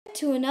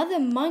to another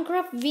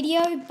Minecraft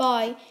video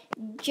by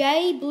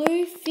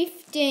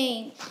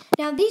JBlue15.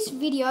 Now this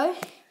video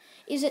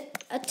is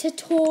a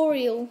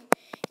tutorial.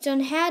 It's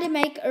on how to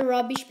make a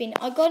rubbish bin.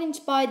 I got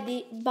inspired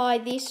by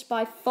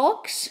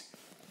Fox.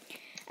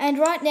 And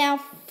right now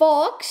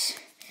Fox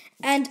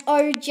and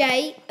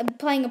OJ are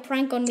playing a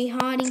prank on me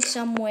hiding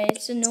somewhere.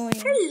 It's annoying.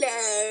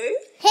 Hello.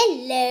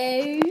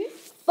 Hello.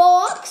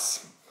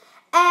 Fox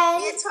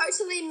and You're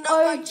totally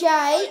not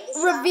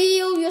OJ,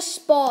 reveal your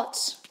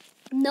spots.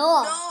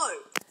 No.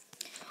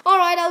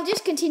 Alright, I'll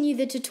just continue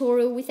the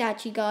tutorial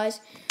without you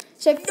guys.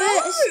 So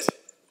first...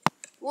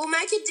 We'll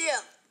make a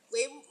deal.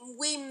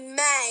 We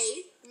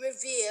may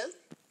reveal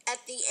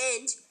at the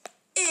end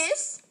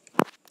if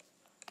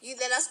you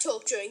let us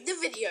talk during the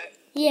video.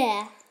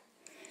 Yeah.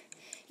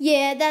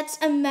 Yeah, that's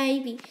a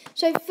maybe.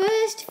 So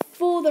first,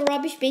 for the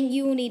rubbish bin,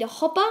 you will need a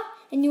hopper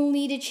and you'll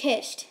need a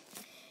chest.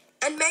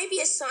 And maybe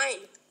a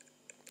sign.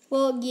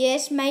 Well,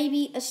 yes,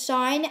 maybe a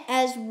sign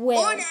as well.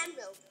 Or an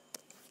anvil.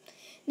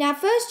 Now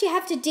first you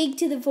have to dig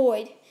to the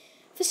void.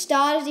 For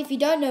starters, if you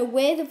don't know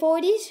where the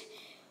void is,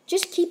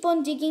 just keep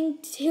on digging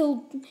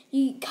till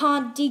you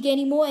can't dig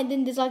anymore, and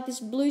then there's like this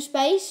blue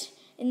space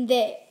in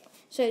there.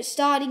 So it's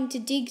starting to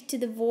dig to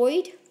the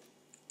void.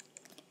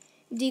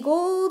 Dig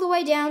all the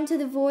way down to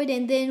the void,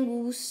 and then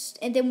we'll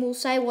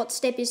say what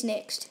step is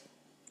next.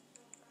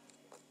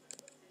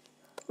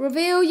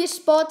 Reveal your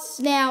spots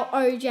now,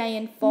 OJ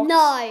and Fox.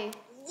 No.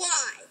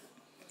 Why?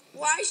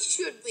 Why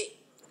should we?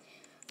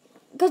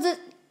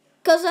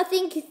 Because I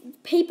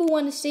think people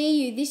want to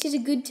see you. This is a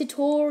good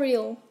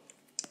tutorial.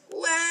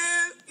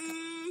 Well,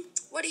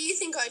 what do you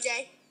think,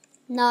 OJ?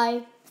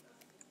 No.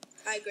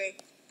 I agree.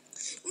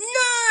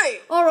 No!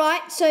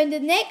 Alright, so the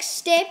next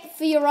step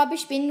for your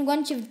rubbish bin,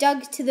 once you've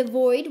dug to the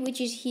void,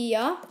 which is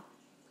here,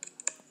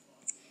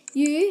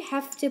 you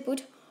have to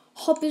put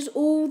hoppers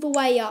all the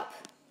way up.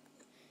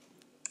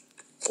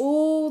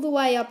 All the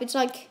way up. It's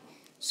like,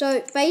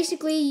 so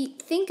basically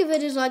think of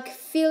it as like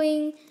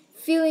filling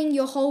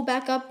your hole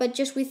back up, but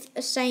just with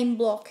a same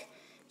block.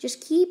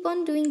 Just keep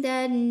on doing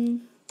that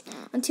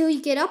until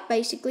you get up,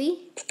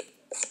 basically.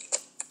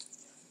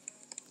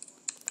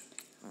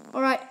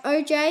 Alright,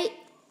 OJ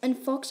and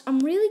Fox, I'm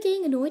really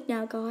getting annoyed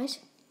now, guys.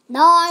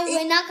 No,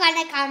 we're not going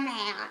to come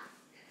out.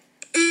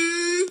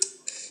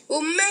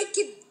 We'll make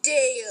a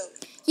deal.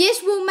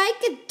 Yes, we'll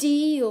make a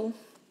deal.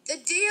 The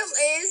deal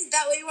is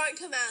that we won't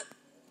come out.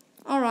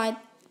 Alright.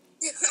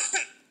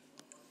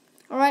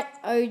 Alright,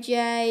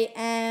 OJ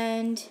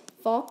and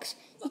Fox,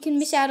 you can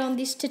miss out on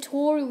this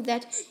tutorial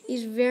that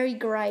is very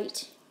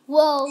great.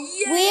 Well,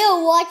 Yeah.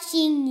 we're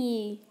watching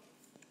you.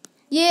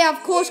 Yeah,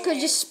 of course, because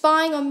you're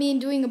spying on me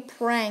and doing a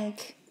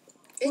prank.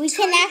 We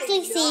can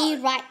actually see you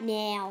right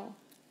now.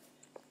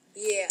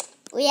 Yeah.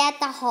 We're at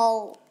the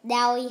hole.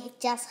 Now we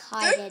just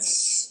hide it.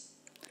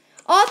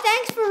 Oh,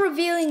 thanks for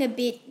revealing a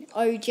bit,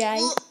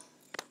 OJ.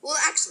 Well,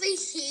 actually,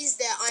 he's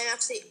there. I'm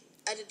actually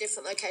at a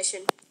different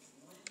location.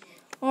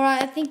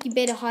 Alright, I think you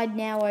better hide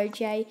now,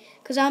 OJ,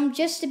 because I'm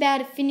just about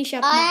to finish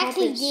up my I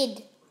actually hoppers.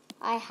 did.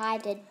 I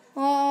hide it.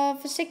 Oh,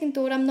 for second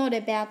thought, I'm not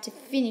about to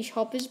finish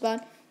hoppers,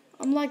 but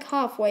I'm like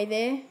halfway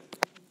there.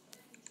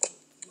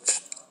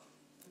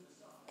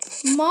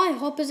 My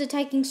hoppers are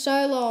taking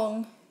so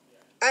long.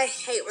 I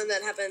hate when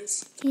that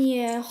happens.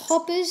 Yeah,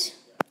 hoppers.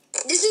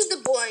 This is the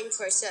boring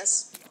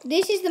process.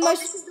 This is the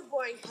This is the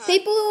boring part.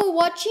 People who are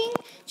watching,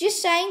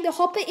 just saying the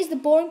hopper is the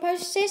boring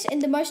process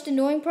and the most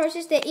annoying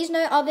process. There is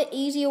no other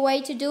easier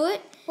way to do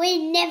it.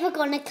 We're never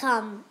going to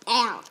come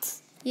out.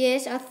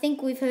 Yes, I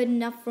think we've heard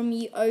enough from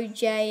you,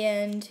 OJ,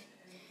 and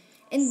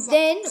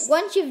then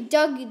once you've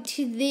dug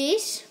to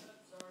this,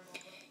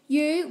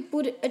 you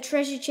put a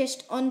treasure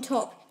chest on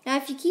top. Now,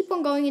 if you keep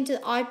on going into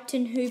the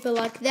item hoover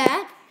like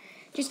that,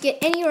 just get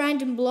any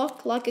random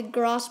block, like a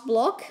grass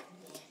block,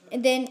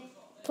 and then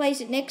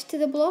place it next to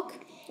the block.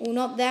 Well,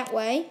 not that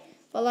way,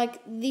 but like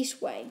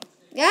this way.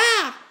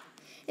 Ah!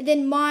 And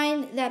then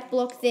mine that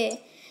block there.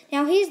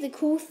 Now, here's the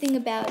cool thing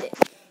about it.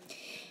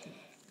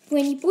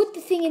 When you put the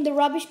thing in the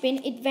rubbish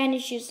bin, it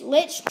vanishes.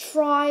 Let's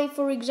try,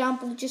 for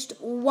example, just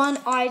one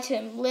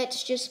item.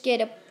 Let's just get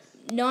a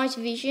night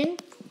vision.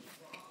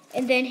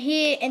 And then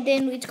here, and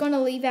then it's going to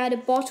leave out a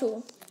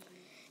bottle.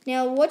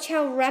 Now, watch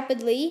how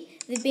rapidly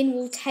the bin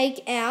will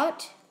take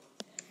out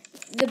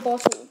the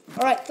bottle.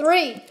 Alright,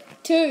 3,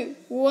 2,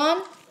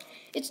 1.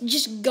 It's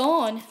just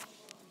gone.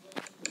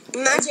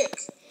 Magic.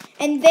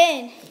 And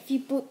then, if you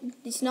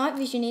put this night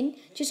vision in,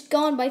 just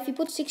gone. But if you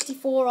put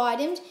 64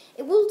 items,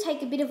 it will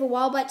take a bit of a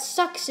while, but it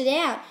sucks it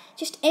out.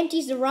 Just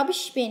empties the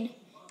rubbish bin.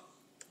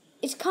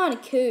 It's kind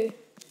of cool.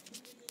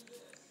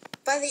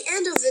 By the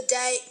end of the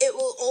day, it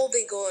will all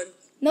be gone.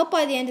 Not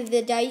by the end of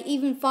the day,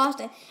 even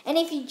faster. And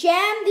if you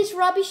jam this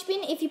rubbish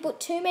bin, if you put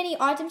too many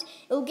items,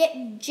 it will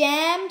get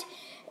jammed.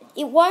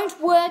 It won't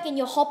work and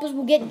your hoppers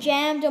will get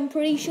jammed, I'm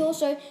pretty sure.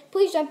 So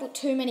please don't put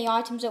too many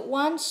items at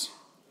once.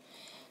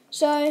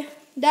 So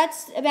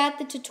that's about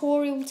the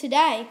tutorial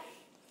today.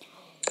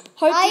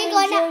 Hope Are you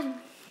you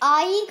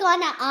enjoyed.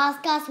 gonna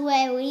ask us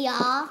where we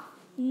are?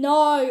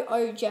 No,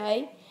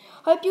 OJ.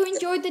 Hope you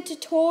enjoyed the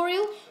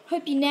tutorial.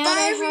 Hope you now Bye,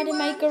 know how to everyone.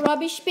 make a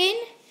rubbish bin.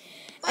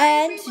 Bye,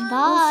 And everyone.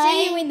 we'll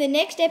see Bye. you in the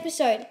next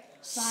episode.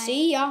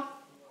 See ya.